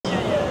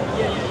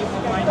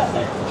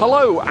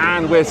Hello,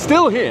 and we're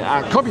still here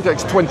at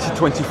Computex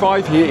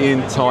 2025 here in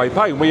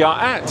Taipei. We are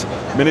at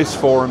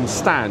Minisforum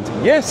stand.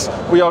 Yes,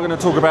 we are going to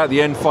talk about the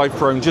N5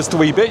 Pro in just a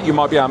wee bit. You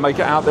might be able to make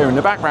it out there in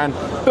the background.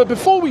 But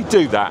before we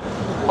do that,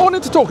 I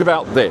wanted to talk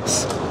about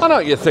this. I know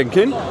what you're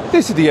thinking.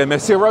 This is the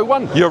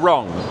MS-R1. You're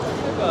wrong.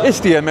 It's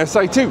the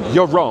MS-A2.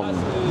 You're wrong.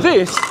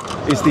 This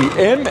is the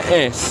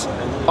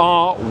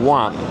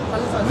MS-R1.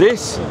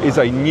 This is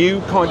a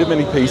new kind of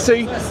mini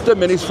PC that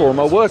Minisforum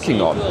are working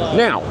on.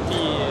 Now,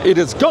 it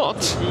has got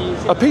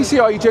a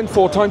PCIe Gen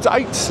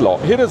 4x8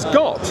 slot. It has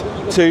got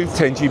two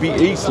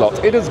 10GB slots.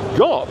 It has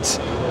got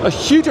a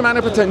huge amount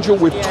of potential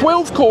with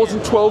 12 cores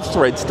and 12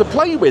 threads to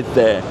play with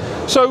there.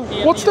 So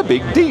what's the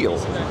big deal?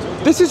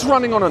 This is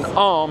running on an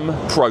ARM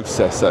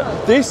processor.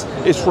 This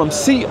is from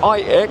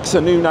CIX, a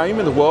new name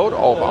in the world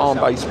of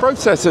ARM-based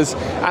processors,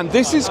 and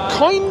this is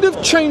kind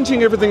of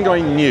changing everything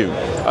going new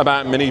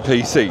about mini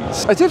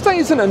PCs. As if that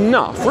isn't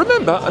enough,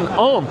 remember, an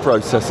ARM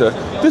processor,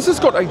 this has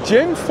got a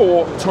Gen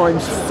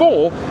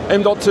 4x4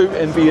 M.2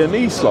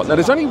 NVMe slot. Now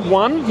there's only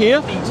one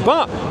here,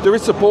 but there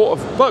is support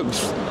of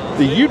both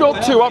the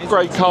U.2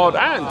 upgrade card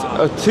and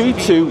a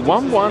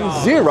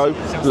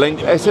 22110 link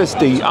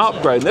SSD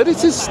upgrade. Now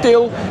this is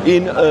still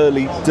in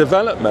early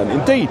development.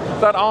 Indeed,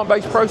 that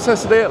ARM-based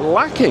processor there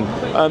lacking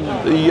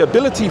the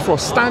ability for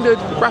standard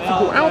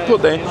graphical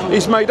output there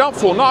is made up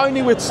for not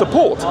only with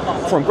support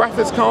from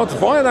graphics cards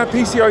via that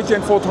PCIe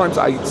Gen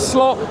 4x8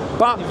 slot,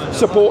 but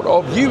support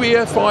of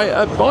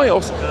UEFI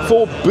BIOS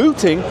for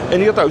booting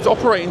any of those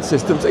operating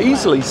systems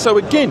easily. So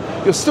again,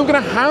 you're still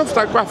going to have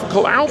that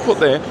graphical output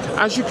there,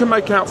 as you can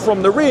make out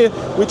from the rear,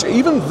 which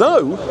even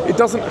though it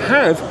doesn't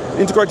have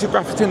integrated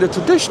graphics in the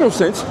traditional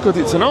sense, because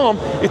it's an ARM,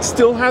 it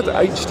still has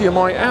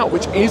HDMI out,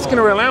 which is going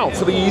to allow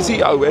for the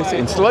easy OS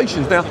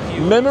installations. Now,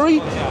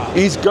 memory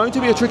is going to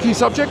be a tricky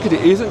subject, because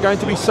it isn't going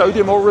to be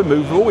SODIMM or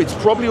removable. It's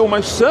probably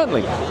almost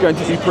certainly going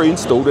to be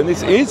pre-installed, and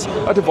this is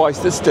a device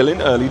that's still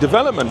in early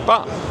development.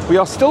 But we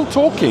are still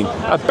talking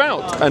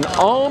about an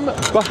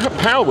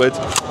ARM-powered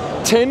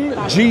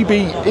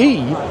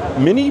 10GBE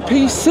mini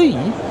PC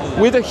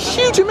with a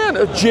huge amount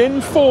of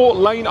Gen 4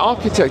 lane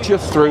architecture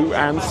through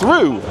and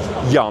through.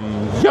 Yum,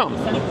 yum.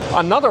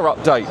 Another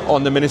update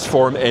on the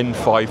Minisforum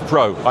N5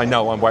 Pro. I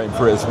know, I'm waiting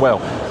for it as well.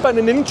 But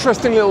an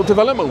interesting little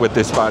development with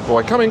this bad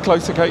boy. Come in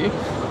closer, Katie.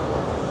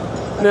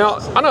 Now,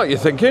 I know what you're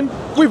thinking.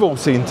 We've all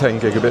seen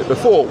 10 gigabit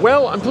before.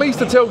 Well, I'm pleased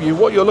to tell you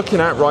what you're looking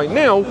at right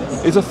now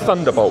is a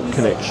Thunderbolt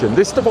connection.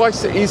 This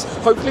device is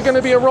hopefully going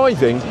to be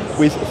arriving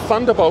with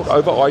Thunderbolt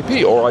over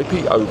IP or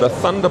IP over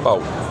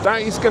Thunderbolt.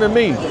 That is going to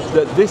mean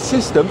that this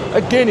system,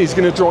 again, is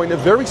going to join a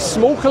very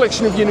small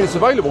collection of units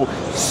available,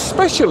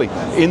 especially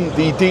in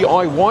the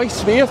DIY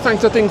sphere,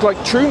 thanks to things like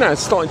TrueNAS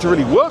starting to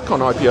really work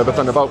on IP over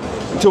Thunderbolt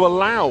to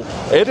allow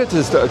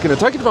editors that are going to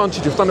take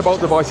advantage of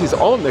Thunderbolt devices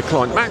on their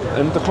client Mac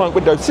and the client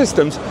Windows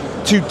systems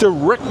to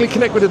directly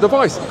connect with the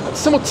device.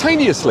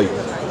 Simultaneously,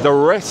 the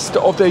rest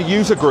of their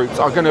user groups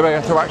are going to be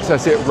able to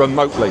access it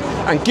remotely.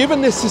 And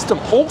given this system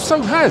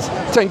also has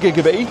 10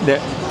 gigabit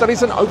Ethernet, that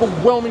is an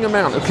overwhelming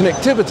amount of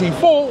connectivity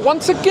for,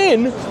 once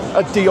again,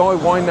 a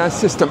DIY NAS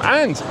system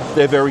and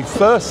their very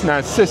first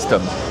NAS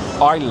system.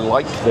 I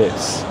like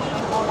this.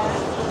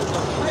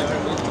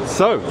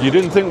 So, you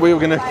didn't think we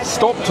were going to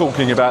stop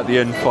talking about the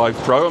N5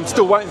 Pro. I'm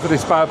still waiting for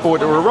this bad boy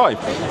to arrive.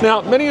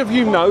 Now, many of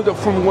you know that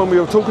from when we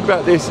were talking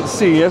about this at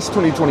CES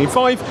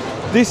 2025,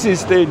 this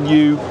is their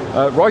new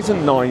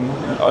Ryzen 9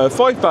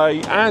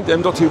 5-bay and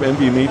M.2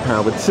 NVMe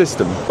powered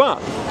system.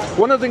 But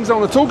one of the things I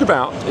want to talk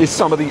about is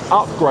some of the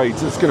upgrades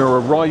that's going to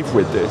arrive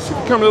with this. If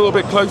you come a little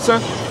bit closer,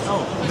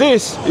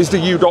 this is the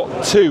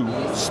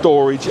U.2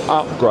 storage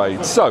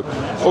upgrade. So,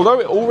 although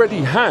it already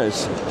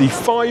has the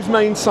 5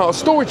 main SATA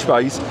storage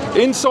bays,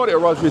 inside it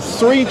arrives with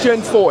 3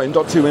 Gen 4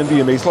 M.2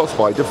 NVMe slots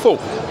by default.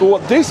 But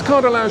what this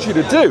card allows you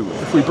to do,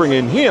 if we bring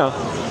in here,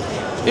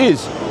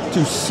 is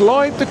to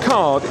slide the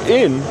card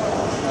in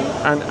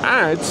and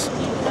add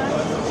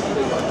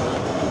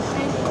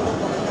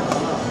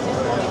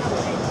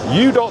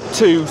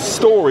U.2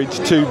 storage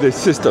to this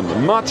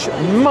system. Much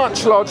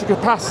larger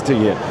capacity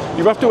here.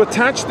 You have to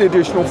attach the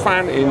additional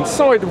fan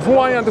inside. From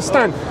what I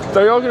understand,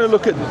 they are going to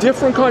look at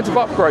different kinds of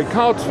upgrade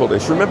cards for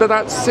this. Remember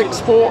that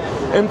 6-port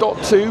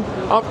M.2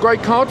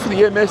 upgrade card for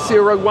the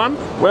MS-R1?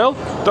 Well,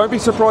 don't be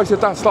surprised if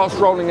that starts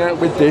rolling out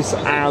with this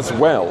as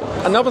well.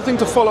 Another thing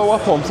to follow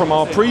up on from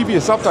our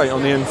previous update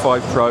on the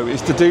N5 Pro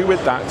is to do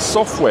with that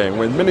software.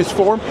 When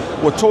Minisforum,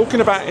 we're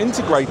talking about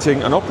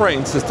integrating an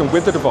operating system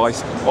with the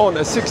device on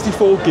a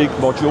 64 gig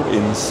module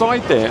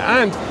inside there,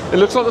 and it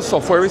looks like the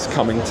software is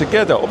coming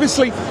together.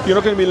 Obviously, you're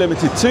not going to be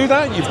limited to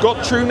that. You've got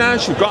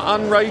TrueNAS, you've got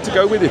Unraid to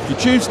go with if you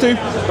choose to,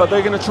 but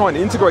they're going to try and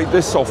integrate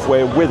this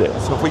software with it.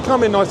 So if we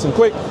come in nice and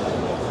quick,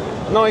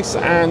 nice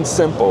and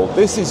simple.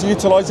 This is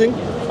utilizing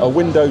a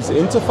Windows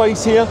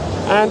interface here,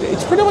 and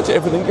it's pretty much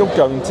everything you're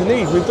going to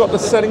need. We've got the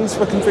settings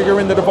for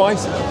configuring the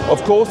device.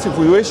 Of course, if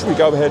we wish, we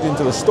go ahead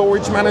into the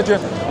storage manager,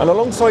 and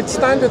alongside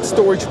standard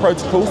storage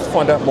protocols to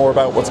find out more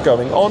about what's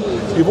going on.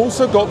 You've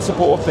also got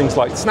support of things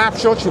like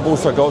Snapshots. You've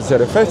also got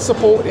ZFS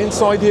support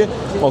inside here,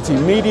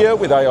 multimedia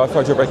with AI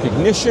photo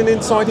recognition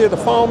inside here, the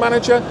file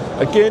manager,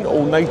 again,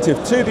 all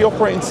native to the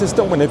operating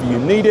system whenever you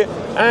need it,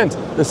 and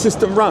the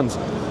system runs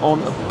on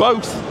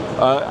both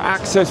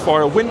access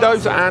via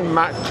Windows and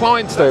Mac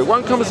clients there. It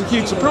won't come as a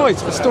huge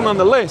surprise, but still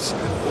nonetheless,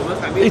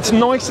 it's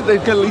nice that they're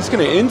at least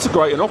going to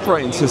integrate an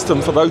operating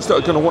system for those that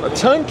are going to want a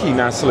turnkey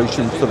NAS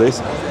solution for this,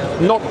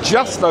 not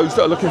just those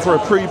that are looking for a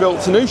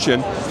pre-built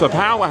solution for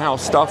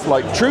powerhouse stuff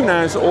like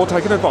TrueNAS or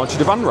taking advantage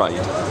of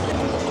Unraid.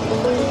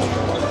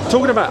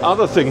 Talking about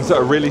other things that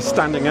are really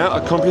standing out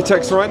at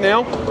Computex right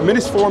now,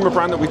 Minisforum, a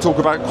brand that we talk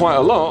about quite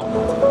a lot.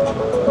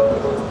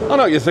 I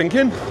know what you're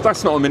thinking,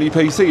 that's not a mini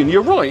PC, and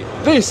you're right,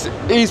 this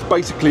is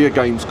basically a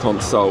games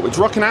console. It's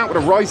rocking out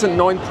with a Ryzen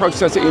 9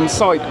 processor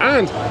inside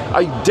and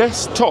a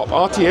desktop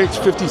RTX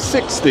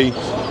 5060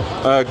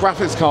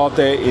 graphics card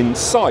there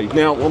inside.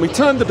 Now, when we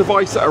turn the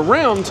device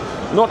around,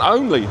 not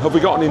only have we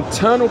got an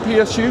internal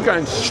PSU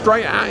going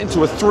straight out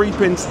into a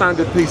 3-pin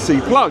standard PC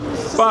plug,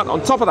 but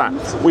on top of that,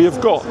 we have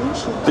got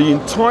the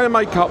entire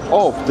makeup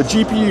of the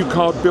GPU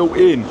card built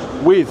in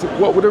with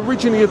what would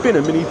originally have been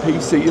a mini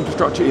PC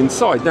infrastructure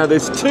inside. Now,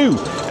 there's two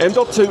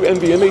M.2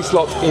 NVMe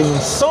slots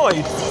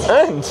inside,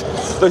 and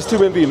those two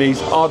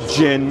NVMe's are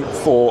Gen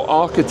 4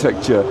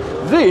 architecture.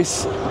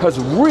 This has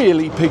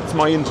really piqued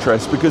my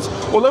interest because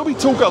although we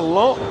talk a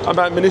lot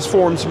about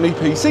Minisforum's mini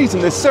PCs,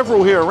 and there's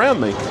several here around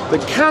me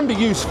that can be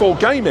used for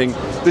gaming,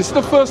 this is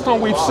the first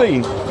time we've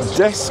seen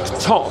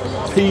desktop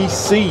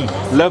PC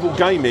level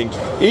gaming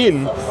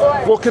in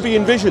what could be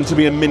envisioned to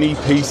be a mini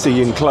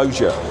PC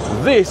enclosure.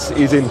 This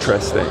is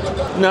interesting.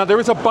 Now, there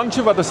is a bunch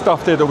of other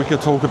stuff there that we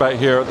could talk about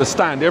here at the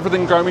stand.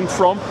 Everything going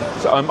from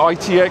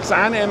ITX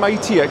and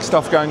MATX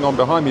stuff going on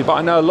behind me, but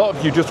I know a lot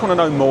of you just want to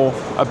know more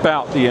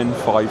about the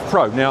N5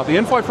 Pro. Now, the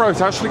N5 Pro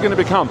is actually going to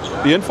become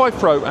the N5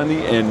 Pro and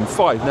the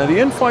N5. Now, the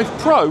N5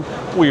 Pro,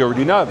 we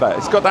already know about.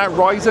 It's got that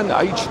Ryzen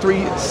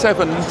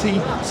H370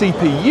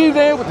 CPU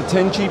there with the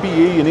 10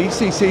 GBE and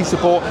ECC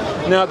support.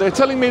 Now, they're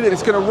telling me that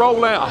it's going to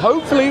roll out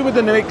hopefully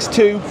within the next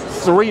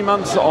 2-3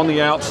 months on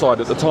the outside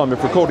at the time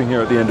of recording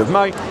here at the end of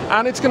May,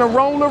 and it's going to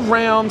roll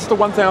around the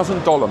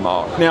 $1,000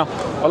 mark. Now,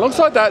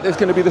 alongside that, there's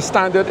going to be the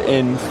standard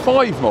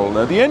N5 model.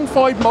 Now, the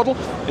N5 model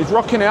is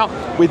rocking out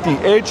with the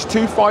Edge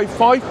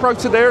 255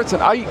 processor there. It's an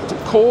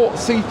 8-core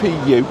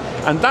CPU,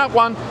 and that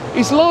one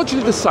is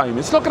largely the same.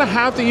 It's not going to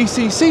have the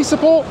ECC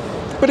support,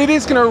 but it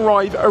is going to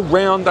arrive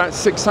around that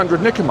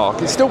 600 nickel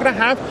mark. It's still going to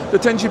have the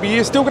 10 GBE,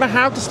 it's still going to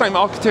have the same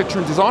architecture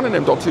and design and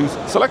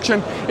M.2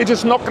 selection. It's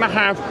just not going to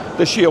have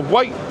the sheer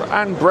weight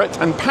and breadth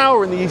and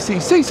power and the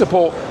ECC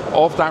support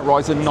of that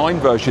Ryzen 9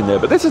 version there.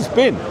 But this has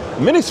been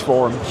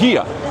Minisforum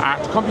here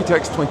at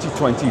Computex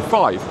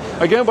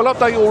 2025. Again, we'll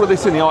update all of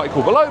this in the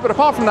article below, but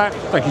apart from that,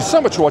 thank you so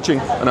much for watching,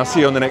 and I'll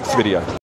see you on the next video.